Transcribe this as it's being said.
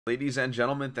Ladies and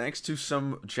gentlemen, thanks to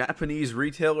some Japanese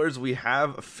retailers, we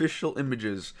have official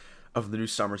images of the new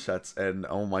summer sets, and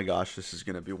oh my gosh, this is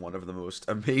going to be one of the most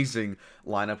amazing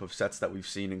lineup of sets that we've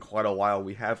seen in quite a while.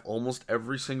 We have almost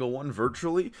every single one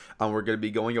virtually, and we're going to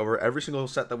be going over every single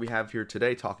set that we have here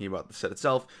today, talking about the set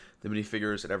itself, the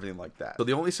minifigures, and everything like that. So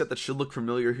the only set that should look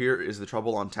familiar here is the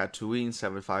Trouble on Tatooine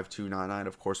 75299.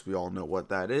 Of course, we all know what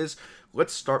that is.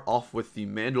 Let's start off with the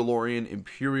Mandalorian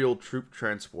Imperial Troop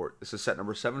Transport. This is set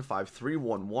number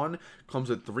 75311. Comes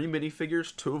with 3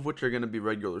 minifigures, 2 of which are going to be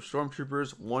regular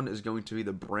Stormtroopers. One is going to be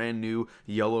the brand new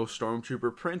yellow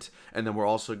Stormtrooper print, and then we're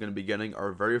also going to be getting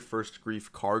our very first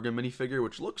Grief Karga minifigure,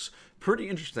 which looks pretty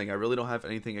interesting. I really don't have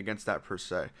anything against that per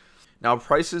se. Now,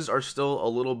 prices are still a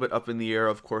little bit up in the air.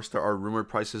 Of course, there are rumored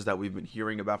prices that we've been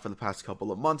hearing about for the past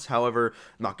couple of months. However,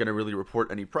 I'm not going to really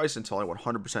report any price until I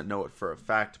 100% know it for a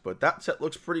fact. But that set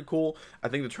looks pretty cool. I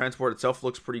think the transport itself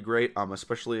looks pretty great.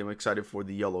 Especially, I'm excited for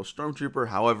the yellow Stormtrooper.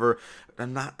 However,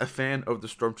 I'm not a fan of the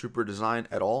Stormtrooper design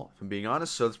at all, if I'm being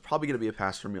honest. So it's probably going to be a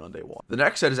pass for me on day one. The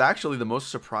next set is actually the most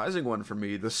surprising one for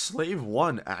me. The Slave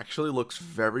 1 actually looks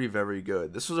very, very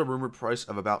good. This was a rumored price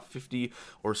of about $50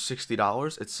 or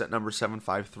 $60. It's set number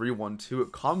 75312.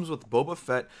 It comes with Boba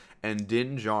Fett and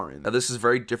Din Djarin. Now, this is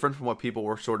very different from what people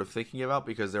were sort of thinking about,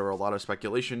 because there were a lot of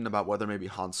speculation about whether maybe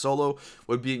Han Solo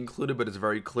would be included, but it's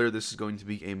very clear this is going to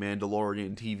be a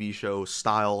Mandalorian TV show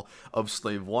style of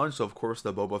Slave 1. So, of course,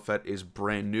 the Boba Fett is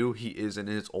brand new. He is in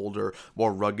his older,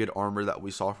 more rugged armor that we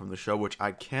saw from the show, which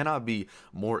I cannot be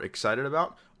more excited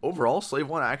about. Overall, Slave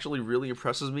 1 actually really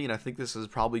impresses me, and I think this is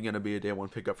probably going to be a day one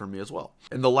pickup for me as well.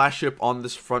 And the last ship on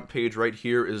this front page right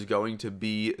here is going to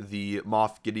be the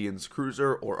Moff Gideon's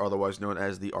Cruiser, or otherwise known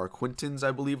as the Arquintons, I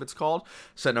believe it's called.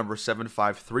 Set number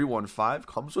 75315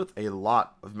 comes with a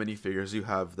lot of minifigures. You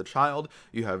have the Child,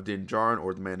 you have Din Djarin,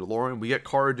 or the Mandalorian. We get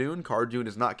Cara Dune. Cara Dune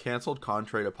is not canceled,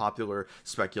 contrary to popular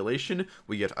speculation.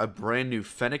 We get a brand new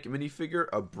Fennec minifigure,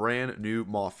 a brand new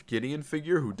Moff Gideon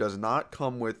figure, who does not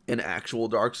come with an actual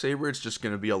Darksaber. It's just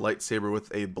going to be a lightsaber with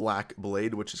a black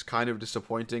blade, which is kind of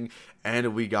disappointing.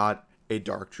 And we got a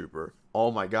Dark Trooper. Oh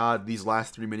my god, these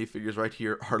last 3 minifigures right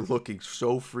here are looking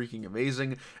so freaking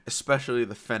amazing, especially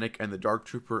the Fennec and the Dark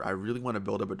Trooper. I really want to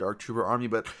build up a Dark Trooper army,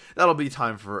 but that'll be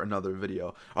time for another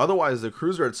video. Otherwise, the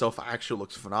cruiser itself actually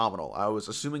looks phenomenal. I was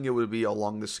assuming it would be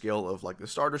along the scale of like the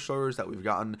Star Destroyers that we've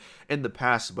gotten in the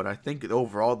past, but I think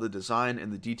overall the design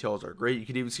and the details are great. You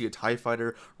can even see a TIE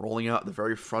Fighter rolling out the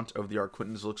very front of the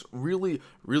Arquintons. Looks really,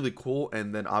 really cool,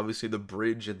 and then obviously the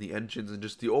bridge and the engines and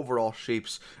just the overall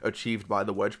shapes achieved by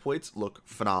the wedge plates look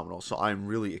phenomenal. So I'm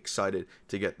really excited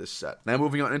to get this set. Now,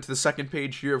 moving on into the second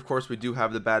page here, of course, we do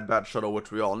have the Bad Batch shuttle,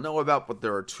 which we all know about, but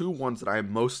there are 2 ones that I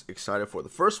am most excited for. The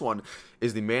first one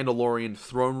is the Mandalorian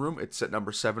Throne Room. It's set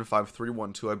number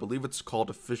 75312. I believe it's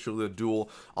called officially a duel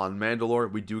on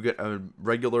Mandalore. We do get a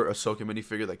regular Ahsoka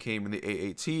minifigure that came in the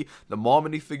AAT. The Maul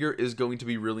minifigure is going to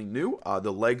be really new.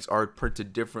 The legs are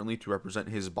printed differently to represent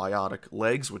his biotic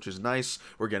legs, which is nice.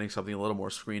 We're getting something a little more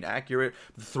screen accurate.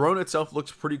 The throne itself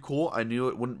looks pretty cool. I knew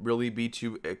it wouldn't really be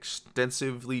too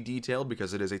extensively detailed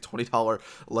because it is a $20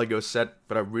 Lego set,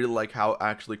 but I really like how it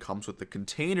actually comes with the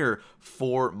container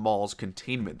for Maul's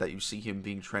containment, that you see him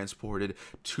being transported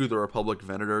to the Republic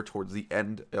Venator towards the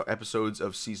end episodes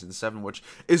of Season 7, which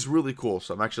is really cool.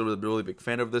 So I'm actually a really big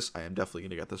fan of this. I am definitely going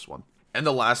to get this one. And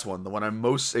the last one, the one I'm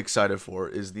most excited for,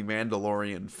 is the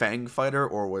Mandalorian Fang Fighter,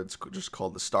 or what's just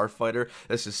called the Starfighter.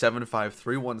 This is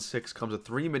 75316, comes with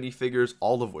 3 minifigures,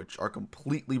 all of which are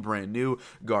completely brand new.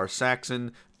 Gar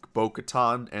Saxon,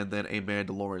 Bo-Katan, and then a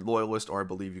Mandalorian loyalist, or I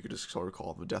believe you could just sort of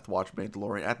call him a Death Watch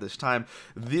Mandalorian at this time.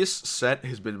 This set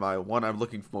has been my one I'm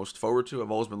looking most forward to.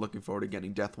 I've always been looking forward to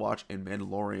getting Death Watch and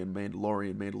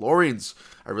Mandalorians.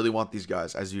 I really want these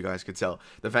guys, as you guys can tell.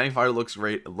 The Fang Fighter looks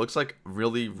great. It looks like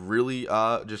really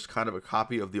just kind of a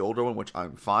copy of the older one, which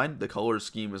I'm fine. The color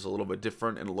scheme is a little bit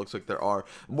different, and it looks like there are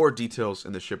more details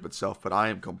in the ship itself, but I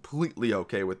am completely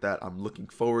okay with that. I'm looking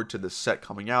forward to this set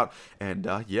coming out, and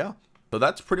yeah. So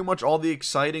that's pretty much all the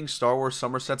exciting Star Wars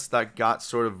summer sets that got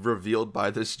sort of revealed by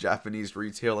this Japanese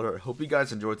retailer. I hope you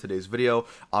guys enjoyed today's video.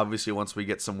 Obviously, once we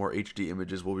get some more HD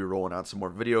images, we'll be rolling out some more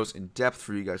videos in depth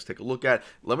for you guys to take a look at.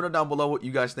 Let me know down below what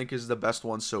you guys think is the best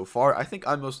one so far. I think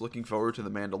I'm most looking forward to the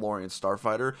Mandalorian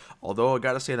Starfighter, although I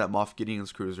gotta say that Moff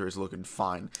Gideon's Cruiser is looking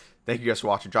fine. Thank you guys for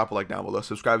watching. Drop a like down below.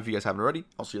 Subscribe if you guys haven't already.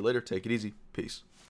 I'll see you later. Take it easy. Peace.